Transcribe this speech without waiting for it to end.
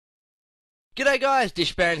G'day guys,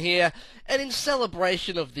 Dishban here, and in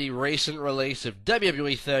celebration of the recent release of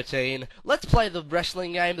WWE 13, let's play the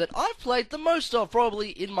wrestling game that I've played the most of probably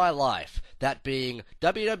in my life, that being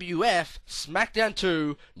WWF Smackdown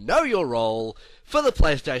 2 Know Your Role for the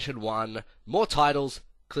PlayStation 1. More titles,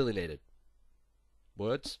 clearly needed.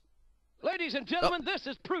 Words? Ladies and gentlemen, This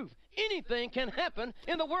is proof. Anything can happen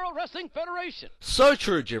in the World Wrestling Federation. So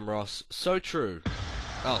true, Jim Ross, so true.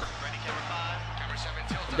 Oh.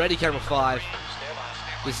 Ready, camera 5.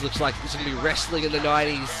 This looks like this is going to be wrestling in the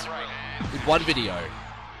 90s in one video.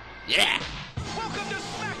 Yeah! Welcome to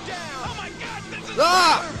Smackdown! Oh my God, this is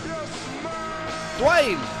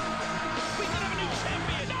Dwayne! We could have a new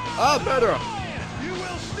champion! Oh, murderer! You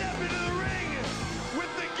will step into the ring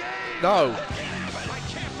with the game! No.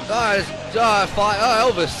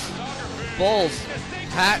 Elvis. Balls.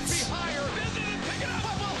 Hats.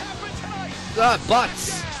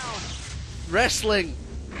 Butts. Wrestling.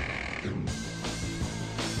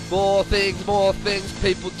 More things,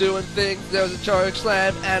 people doing things. There was a choke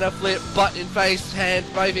slam and a flip, butt in face, hand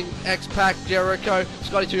waving, X-Pac, Jericho,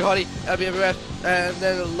 Scotty Too Hottie, WWF, and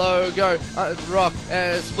then the logo, Rock,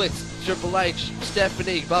 and splits, Triple H,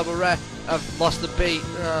 Stephanie, Bubba Rat. I've lost the beat.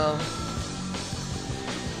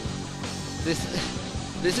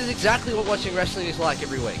 This is exactly what watching wrestling is like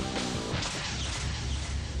every week.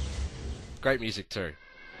 Great music too.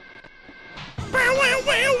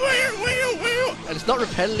 And it's not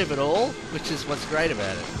repetitive at all, which is what's great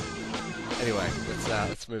about it. Anyway,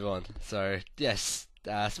 let's move on. So, yes,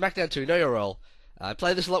 Smackdown 2, Know Your Role. I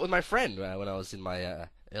played this a lot with my friend when I was in my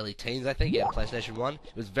early teens, I think, yeah, PlayStation 1.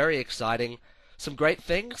 It was very exciting. Some great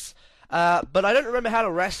things, but I don't remember how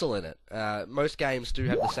to wrestle in it. Most games do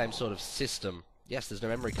have the same sort of system. Yes, there's no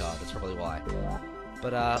memory card, that's probably why.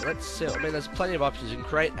 But let's see, I mean, there's plenty of options. You can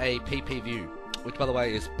create a PP view, which, by the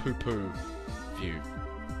way, is poo-poo view.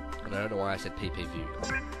 And I don't know why I said PP view.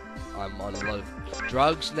 I'm on a lot of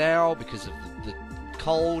drugs now because of the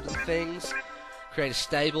cold and things. Create a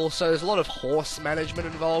stable, so there's a lot of horse management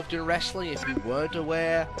involved in wrestling if you weren't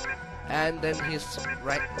aware. And then here's some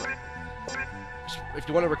if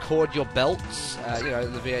you want to record your belts, you know,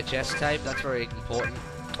 the VHS tape, that's very important.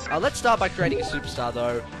 Let's start by creating a superstar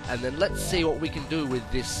though, and then let's see what we can do with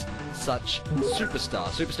this such superstar.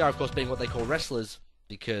 Superstar, of course, being what they call wrestlers,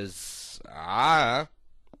 because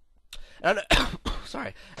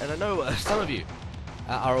sorry, and I know some of you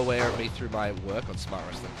are aware of me through my work on Smart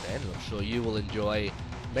Wrestling Fan, and I'm sure you will enjoy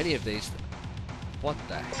many of these. What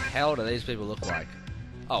the hell do these people look like?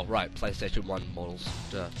 Oh, right, PlayStation 1 models.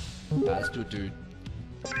 Let's do a dude.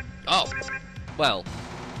 Oh, well,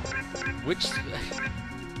 which...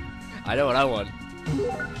 I know what I want.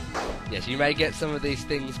 Yes, you may get some of these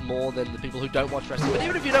things more than the people who don't watch wrestling, but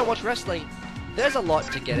even if you don't watch wrestling, there's a lot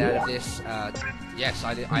to get out of this. Yes,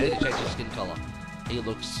 I need to change his skin color. He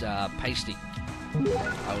looks pasty.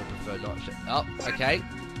 I would prefer not to. Oh, okay.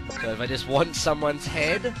 So if I just want someone's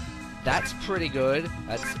head, that's pretty good.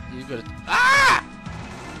 That's you've got to. Ah!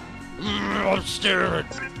 I'm scared.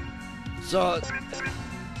 So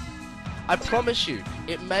I promise you,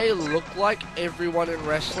 it may look like everyone in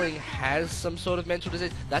wrestling has some sort of mental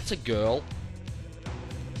disease. That's a girl.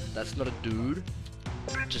 That's not a dude.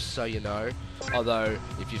 Just so you know. Although,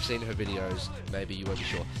 if you've seen her videos, maybe you won't be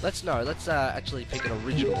sure. Let's actually pick an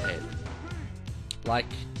original head. Like,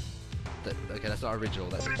 okay, that's not original.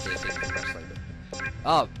 That's actually a thing from wrestling. But,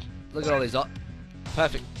 oh, look at all these. Oh,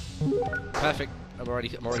 perfect, perfect. I'm already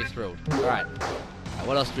thrilled. All right.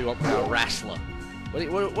 What else do we want from our wrestler?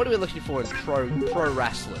 What are we looking for in pro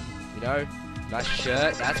wrestling? You know, nice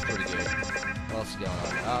shirt. That's pretty good. What else is going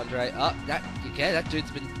on? Andre. Oh, that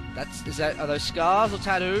dude's been. Are those scars or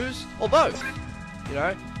tattoos or both? You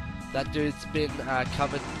know, that dude's been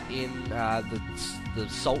covered in the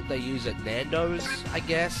salt they use at Nando's, I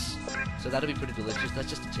guess. So that'll be pretty delicious. That's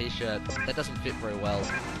just a t-shirt. That doesn't fit very well.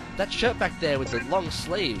 That shirt back there with the long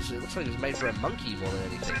sleeves, it looks like it was made for a monkey more than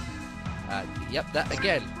anything. Yep, that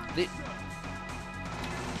again.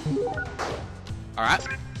 Alright.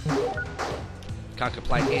 Can't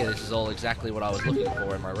complain here. This is all exactly what I was looking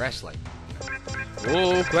for in my wrestling.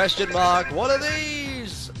 Ooh, question mark. What are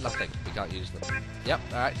these? Nothing. We can't use them. Yep,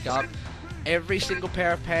 alright, every single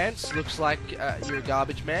pair of pants looks like you're a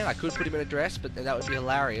garbage man. I could put him in a dress, but that would be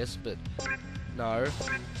hilarious, but no.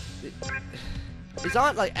 These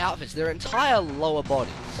aren't like outfits, they're entire lower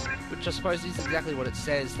bodies, which I suppose is exactly what it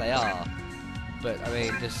says they are. But, I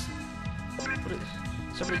mean, just...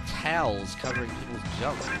 so many towels covering people's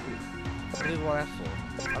junk. What do you want that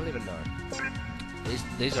for? I don't even know.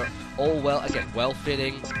 These are all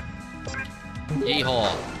well-fitting.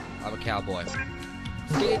 Yeehaw! I'm a cowboy.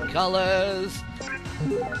 Skin colors.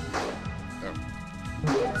 Oh.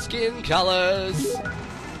 Skin colors.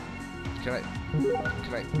 Can I?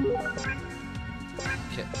 Okay.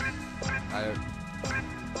 I don't.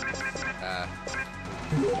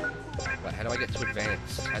 Wait, how do I get to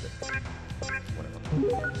advance? Whatever.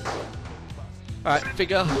 Alright,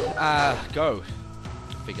 figure. Go.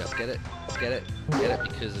 Figure. Get it,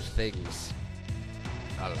 because of things.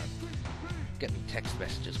 I don't know. Getting text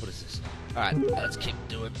messages. What is this? Alright, let's keep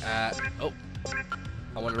doing. Oh.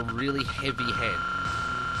 I want a really heavy hand.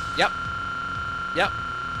 Yep.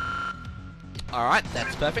 Alright,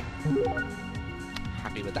 that's perfect.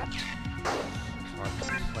 Happy with that. Can't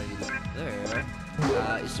complain there.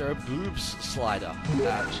 Is there a boobs slider?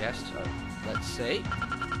 Chest. Oh, let's see.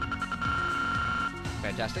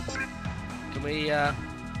 Fantastic. Can we, now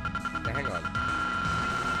hang on.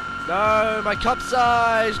 No, my cup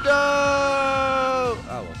size! No! Oh,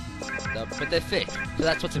 well. No, but they're thick. So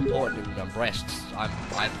that's what's important in breasts, I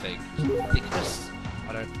think. Thickness?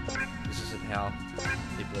 I don't... This isn't how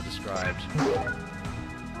people are described.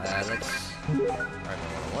 Let's... I don't know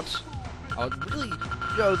what I want. I would really...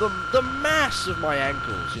 You know, the mass of my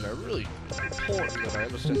ankles, you know, really important that I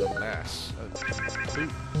understand the mass.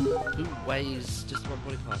 Who weighs just one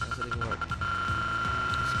body part? How does that even work?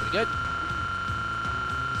 That's pretty good.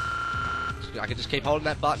 I could just keep holding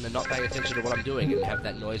that button and not paying attention to what I'm doing and have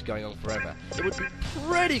that noise going on forever. It would be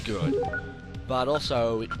pretty good, but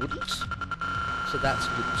also it wouldn't. So that's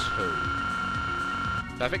good too.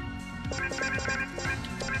 Perfect.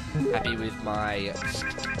 Happy with my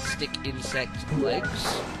stick insect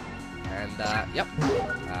legs. And, yep.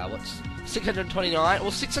 What's 629?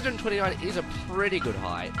 Well, 629 is a pretty good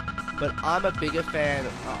height, but I'm a bigger fan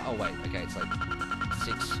of... Oh, wait. Okay, it's like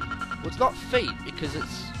 6... Well, it's not feet, because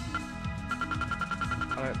it's...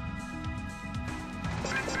 I don't...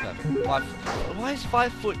 Perfect. Why is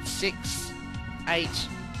 5'6", 8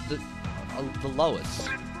 the lowest?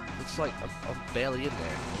 It's like, I'm barely in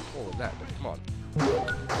there. All of that, but come on.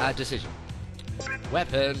 Decision.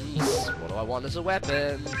 Weapons. What do I want as a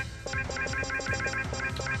weapon?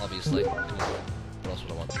 Obviously. Come on. What else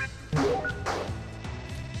would I want?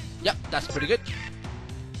 Yep, that's pretty good.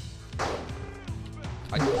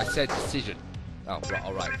 I said decision. Oh, right,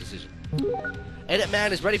 alright, decision. Edit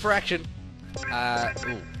man is ready for action.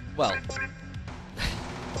 Ooh, well.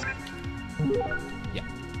 Yeah.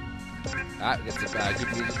 Alright, we got some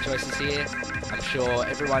good music choices here. I'm sure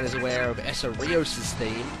everyone is aware of Essa Rios'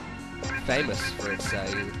 theme. Famous for its,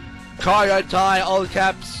 Coyote, all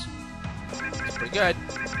caps. It's pretty good.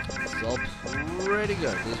 It's all pretty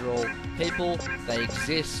good. These are all people. They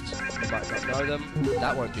exist. You might not know them.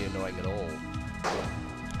 That won't be annoying at all.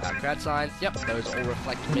 Crowd signs. Yep, those all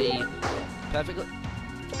reflect me perfectly.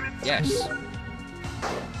 Yes.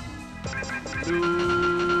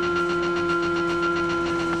 Ooh.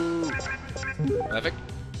 Perfect.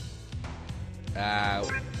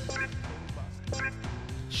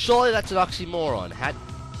 Surely that's an oxymoron.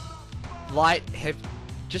 Light, heavy,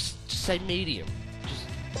 just say medium.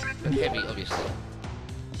 But heavy, obviously.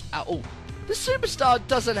 Oh, the superstar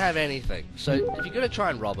doesn't have anything. So if you're gonna try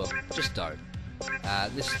and rob him, just don't.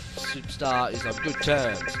 This superstar is on good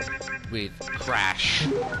terms with Crash,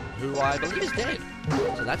 who I believe is dead.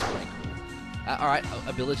 So that's pretty cool. Alright,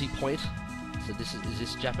 ability point. So is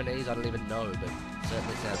this Japanese? I don't even know, but it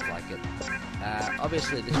certainly sounds like it.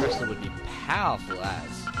 Obviously this wrestler would be powerful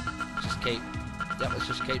as. Let's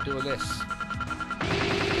just keep doing this.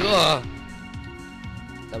 Ugh.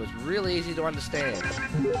 That was really easy to understand.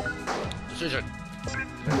 Decision.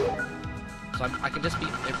 So I can just be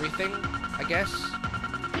everything, I guess.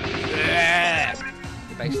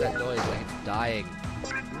 It makes that noise like it's dying.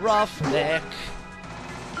 Roughneck.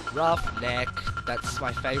 Roughneck. That's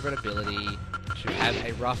my favorite ability, to have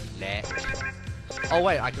a rough neck. Oh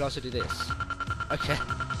wait, I can also do this. Okay.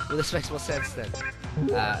 Well, this makes more sense then.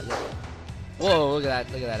 Whoa, look at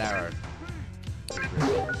that arrow. I'm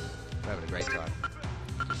having a great time.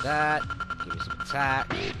 Do that. Give me some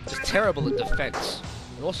attack. Just terrible at defense.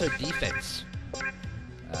 And also defense.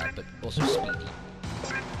 But also speedy.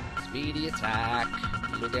 Speedy attack.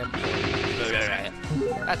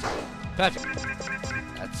 That's perfect.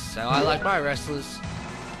 That's how I like my wrestlers.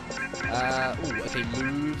 Ooh, okay,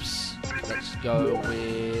 moves. Let's go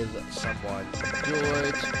with someone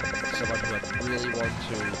good. Someone who I really want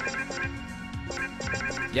to...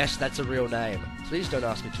 Yes, that's a real name. Please don't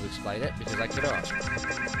ask me to explain it, because I cannot.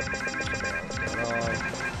 What's going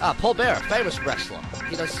on? Paul Bearer, famous wrestler.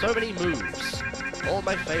 He does so many moves. All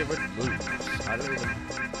my favorite moves. I don't even...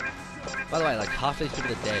 By the way, like, half these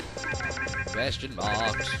people are dead. Question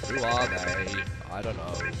marks. Who are they? I don't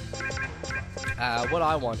know. What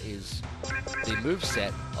I want is the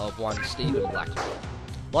moveset of one Stephen Blackmore.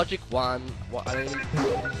 Logic 1,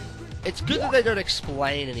 it's good that they don't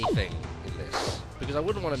explain anything in this, because I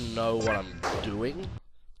wouldn't want to know what I'm doing.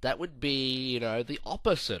 That would be, you know, the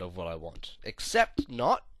opposite of what I want. Except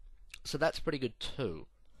not, so that's pretty good too.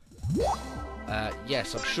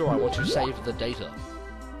 Yes, I'm sure I want to save the data.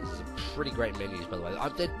 This is a pretty great menus, by the way.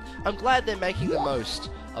 I'm glad they're making the most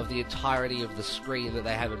of the entirety of the screen that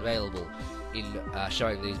they have available in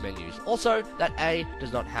showing these menus. Also, that A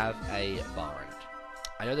does not have a bar in it.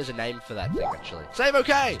 I know there's a name for that thing, actually. Save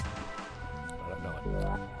OK! I don't know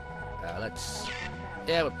it.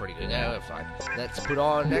 Yeah, we're pretty good. Yeah, we're fine. Let's put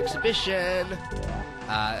on exhibition.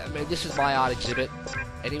 I mean, this is my art exhibit.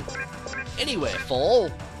 Anywhere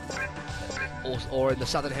fall. Or in the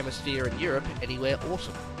southern hemisphere in Europe, anywhere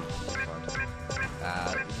awesome.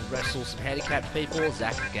 Wrestle some handicapped people.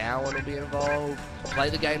 Zach Gowan will be involved. Play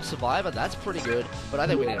the game Survivor. That's pretty good. But I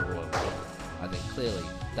think we need a Royal Rumble. I think clearly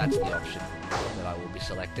that's the option that I will be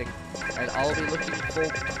selecting. And I'll be looking for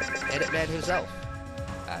Edit Man himself.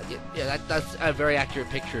 That's a very accurate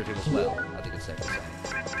picture of him as well. I think it's safe to say.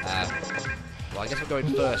 Well, I guess we're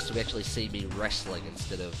going first so we actually see me wrestling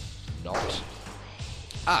instead of not.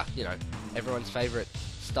 You know, everyone's favourite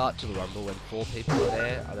start to the Rumble when 4 people are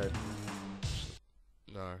there. I don't...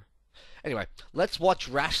 No. Anyway, let's watch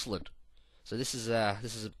wrestling. So this is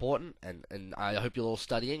important, and I hope you're all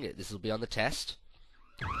studying it. This will be on the test.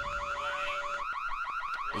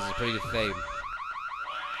 This is a pretty good theme.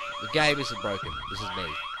 The game isn't broken. This is me.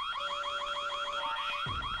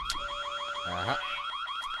 Alright.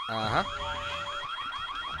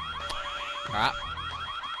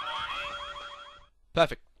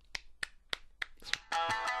 Perfect.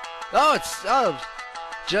 Oh,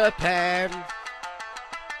 Japan.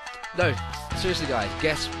 No, seriously, guys.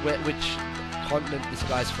 Guess which continent this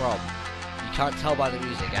guy's from. You can't tell by the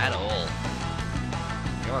music at all.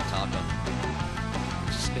 Come on, Taka.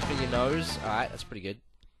 Sniffing your nose. Alright, that's pretty good.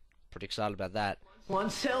 Pretty excited about that. 1,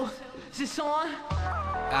 2, is this on?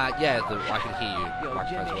 Yeah, I can hear you. Yo,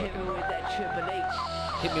 Microphone's Jimmy, hit me working. with that Triple H.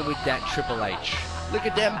 Hit me with that Triple H. Look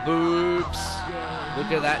at them boobs. Look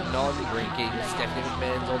at that non-drinking Stephanie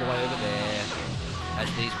McMahon's all the way over there. As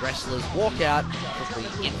these wrestlers walk out of the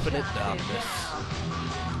infinite darkness.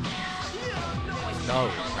 No,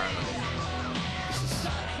 apparently. This is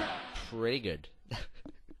pretty good.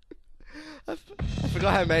 I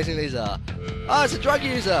forgot how amazing these are. Oh, it's a drug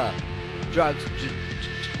user! Drugs.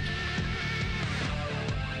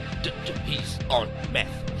 He's on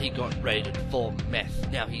meth. He got raided for meth.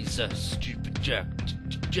 Now he's a stupid jerk.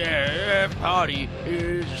 Jeff Hardy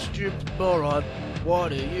is a stupid moron.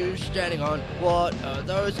 What are you standing on? What are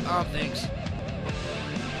those arm things?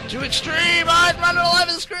 Too extreme! Eyes running all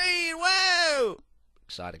over the screen! Whoa!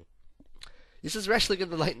 Exciting. This is wrestling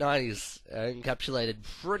in the late 90s, encapsulated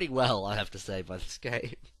pretty well, I have to say, by this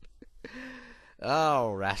game.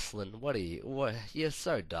 Oh, wrestling. You're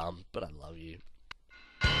so dumb, but I love you.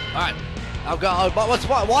 Alright, I'll go.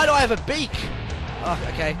 Why do I have a beak? Oh,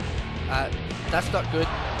 okay. That's not good.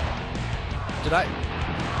 Did I?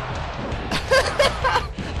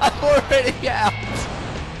 I'm already out.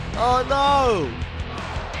 Oh no!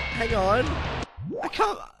 Hang on. I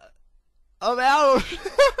can't. I'm out.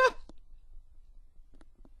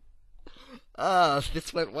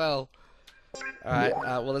 This went well. Alright,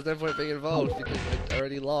 well there's no point being involved because I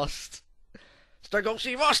already lost. Stone Cold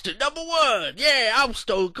Steve Austin, #1! Yeah, I'm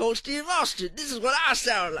Stone Cold Steve Austin. This is what I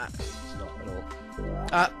sound like. It's not at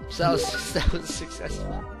all. So that was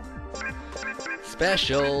successful.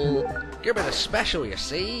 Special. Give me the special, you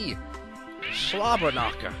see. Slobber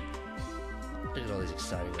knocker. Look at all these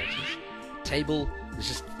exciting matches. Table is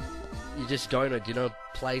just, you just go to a dinner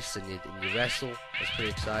place and you wrestle. That's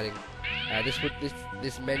pretty exciting.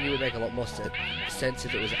 This menu would make a lot more sense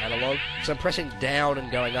if it was analog. So I'm pressing down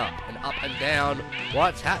and going up and down.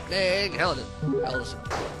 What's happening? Listen.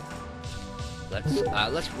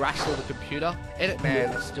 Let's wrestle the computer. Edit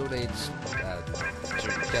Man still needs to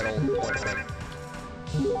get all the points.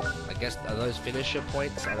 I guess are those finisher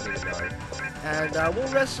points? I don't even know. And we'll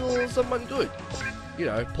wrestle someone good. You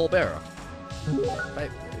know, Paul Bearer.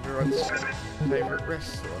 Everyone's favorite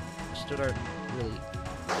wrestler. Still don't really.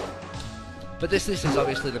 But this is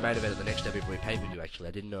obviously the main event of the next WWE pay-per-view, actually.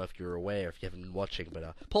 I didn't know if you were aware, if you haven't been watching, but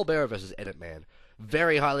Paul Bearer versus Edit Man.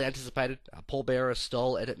 Very highly anticipated. Paul Bearer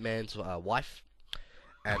stole Edit Man's wife,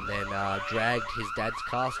 and then dragged his dad's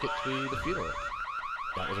casket to the funeral.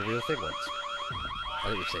 That was a real thing once. I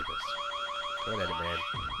think we've seen this. Come on, Edit Man.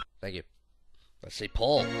 Thank you. Let's see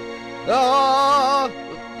Paul. Oh!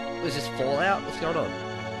 Is this Fallout? What's going on?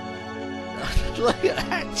 Look at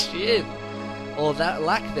that chin! or that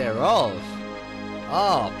lack thereof.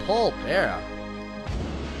 Oh, Paul Bearer.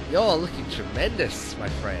 You're looking tremendous, my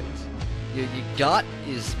friend. Your gut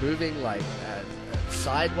is moving like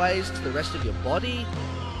sideways to the rest of your body.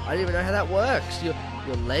 I don't even know how that works. Your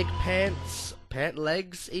leg pant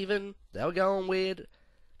legs even, they were going weird.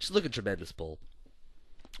 Just looking tremendous, Paul.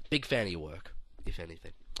 Big fan of your work, if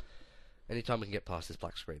anything. Anytime we can get past this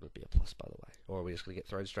black screen would be a plus, by the way. Or are we just going to get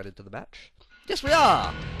thrown straight into the match? Yes, we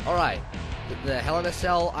are! Alright. The Hell in a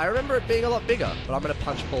Cell, I remember it being a lot bigger, but I'm going to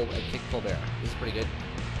punch Paul and kick Paul Bearer. This is pretty good.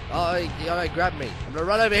 Oh, you gotta grab me. I'm going to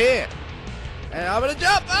run over here. And I'm going to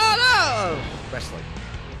jump! Oh, no! Wrestling.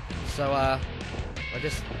 So,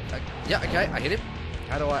 yeah, okay, I hit him.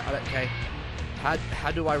 How do I, okay.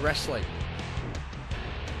 How do I wrestling?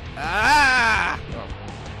 Ah! Oh.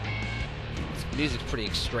 This music's pretty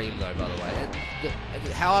extreme though, by the way.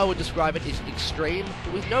 How I would describe it is extreme,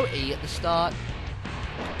 with no E at the start,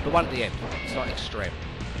 but one at the end. It's not extreme.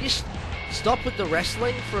 Just stop with the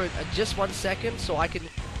wrestling for just 1 second so I can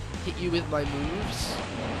hit you with my moves.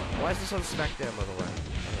 Why is this on Smackdown, by the way?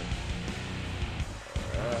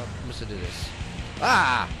 I'm just gonna do this.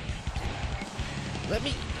 Ah! Let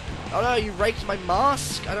me... Oh no, you raked my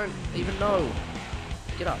mask! I don't even know.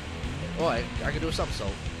 Get up. Oh, I can do a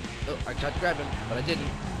somersault. Oh, I tried to grab him, but I didn't.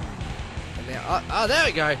 And now... Oh, there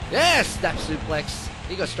we go! Yes! Snap suplex!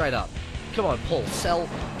 He got straight up. Come on, Paul. Sell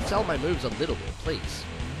my moves a little bit, please.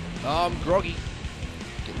 Oh, I'm groggy.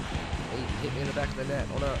 He hit me in the back of the net.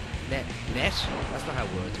 Oh no. Net? That's not how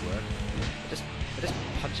words work. I just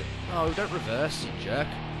punch it. Oh, don't reverse, you jerk.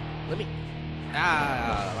 Let me...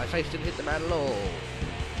 Ah, my face didn't hit the mat at all.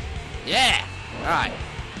 Yeah! Alright.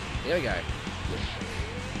 Here we go.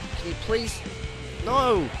 Can you please...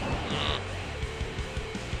 No!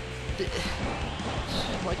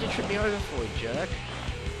 Why'd you trip me over for, you jerk?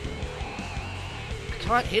 I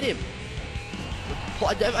can't hit him.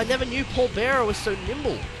 I never knew Paul Bearer was so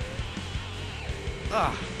nimble.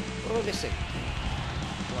 Ah, what am I missing?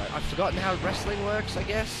 Right, I've forgotten how wrestling works, I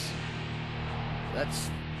guess. That's...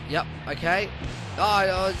 Yep, okay.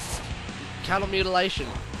 Oh, it's... cattle mutilation.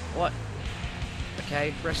 What?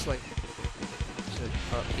 Okay, wrestling.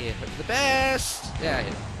 So, up here. Hope for the best! Yeah,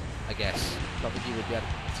 I guess. Not that you would be able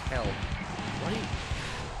to tell. What are you...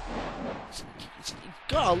 He's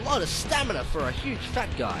got a lot of stamina for a huge fat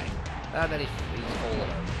guy. And then he's fallen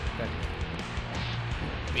over. Okay.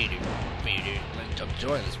 Beat it. I'm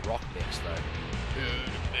enjoying this rock mix, though.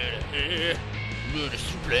 I'm gonna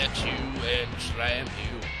suplex you and slam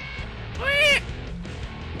you.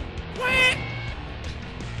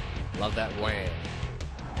 Love that wham.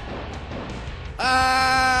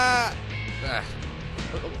 I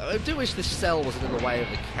do wish this cell wasn't in the way of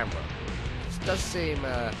the camera. This does seem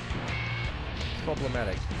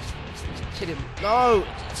problematic. Just hit him. No!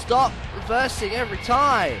 Stop reversing every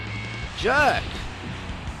time! Jerk!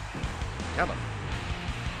 Come on.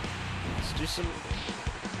 Let's do some...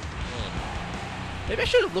 Maybe I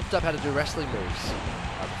should have looked up how to do wrestling moves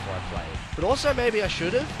before I played. But also maybe I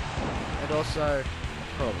should have. And also,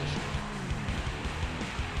 probably should have.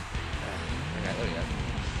 Okay, there we go.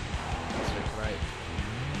 That's been great.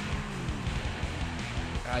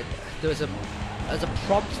 There's a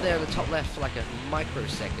prompt there in the top left for like a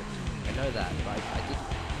microsecond. I know that, but I didn't...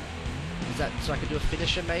 Is that so I can do a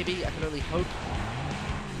finisher maybe? I can only hope.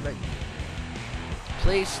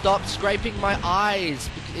 Please stop scraping my eyes,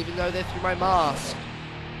 even though they're through my mask.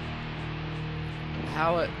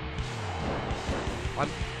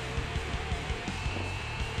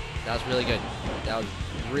 That was really good. That was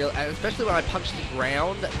real, and especially when I punched the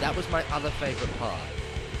ground. That was my other favorite part.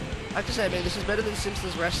 I have to say, man, this is better than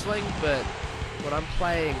Simpsons Wrestling, but when I'm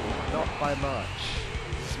playing, not by much.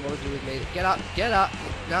 This is more to do with me. Get up, get up.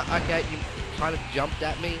 No, okay, you kind of jumped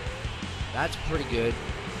at me. That's pretty good.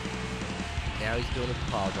 Now he's doing a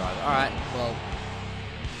pile driver. Alright, well...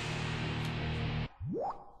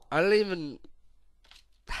 I don't even...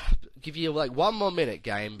 give you like 1 more minute,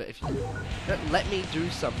 game, but if you don't let me do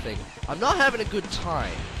something... I'm not having a good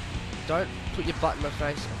time. Don't put your butt in my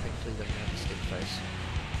face. I think Flea doesn't have a skin face.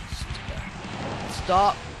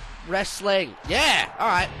 Stop wrestling. Yeah!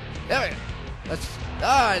 Alright. There we go. Let's...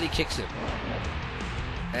 Oh, and he kicks him.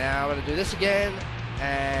 Now I'm going to do this again.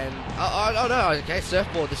 And... Oh, no, okay,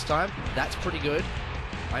 surfboard this time. That's pretty good.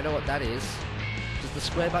 I know what that is. Does the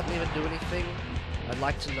square button even do anything? I'd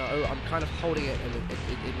like to know. I'm kind of holding it and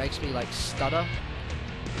it makes me like stutter.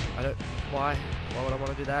 I don't... Why would I want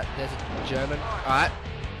to do that? There's a German. Alright.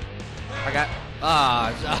 I got...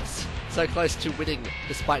 so close to winning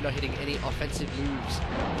despite not hitting any offensive moves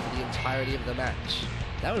for the entirety of the match.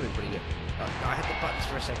 That would have been pretty good. Oh, I had the buttons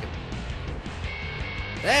for a second.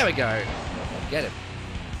 There we go. get him.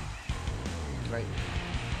 Can I...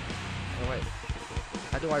 Oh, wait.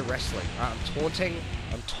 How do I wrestling? I'm taunting.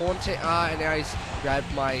 I'm taunting. And now he's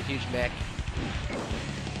grabbed my huge neck.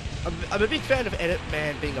 I'm a big fan of Edit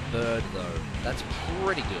Man being a bird, though. That's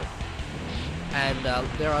pretty good. And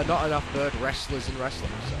there are not enough bird wrestlers in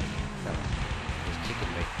wrestling, so... No, he's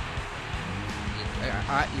kicking me.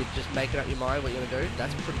 You're just making up your mind what you're going to do?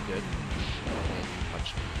 That's pretty good. Yeah,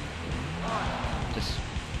 punch me. Just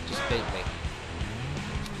beat me.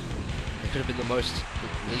 It could have been the least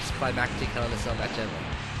climactic Hell in a Cell match ever.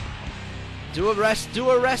 Do a wrestling! Do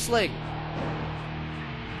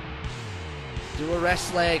a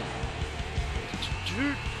wrestling!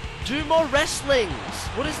 Do more wrestlings!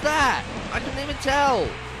 What is that? I couldn't even tell!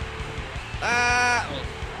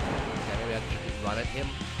 Okay, maybe I should run at him.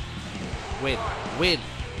 Win! I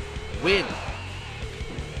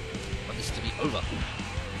want this to be over.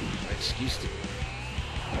 No excuse to...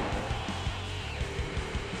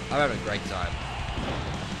 I'm having a great time.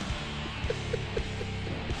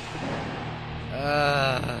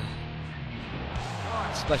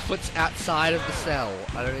 My foot's outside of the cell.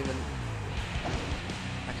 I don't even...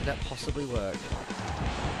 How could that possibly work?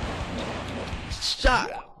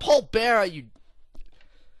 Shut! Paul Bearer, you...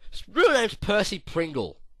 His real name's Percy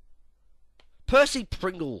Pringle. Percy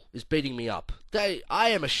Pringle is beating me up. I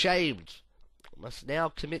am ashamed. I must now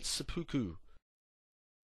commit seppuku.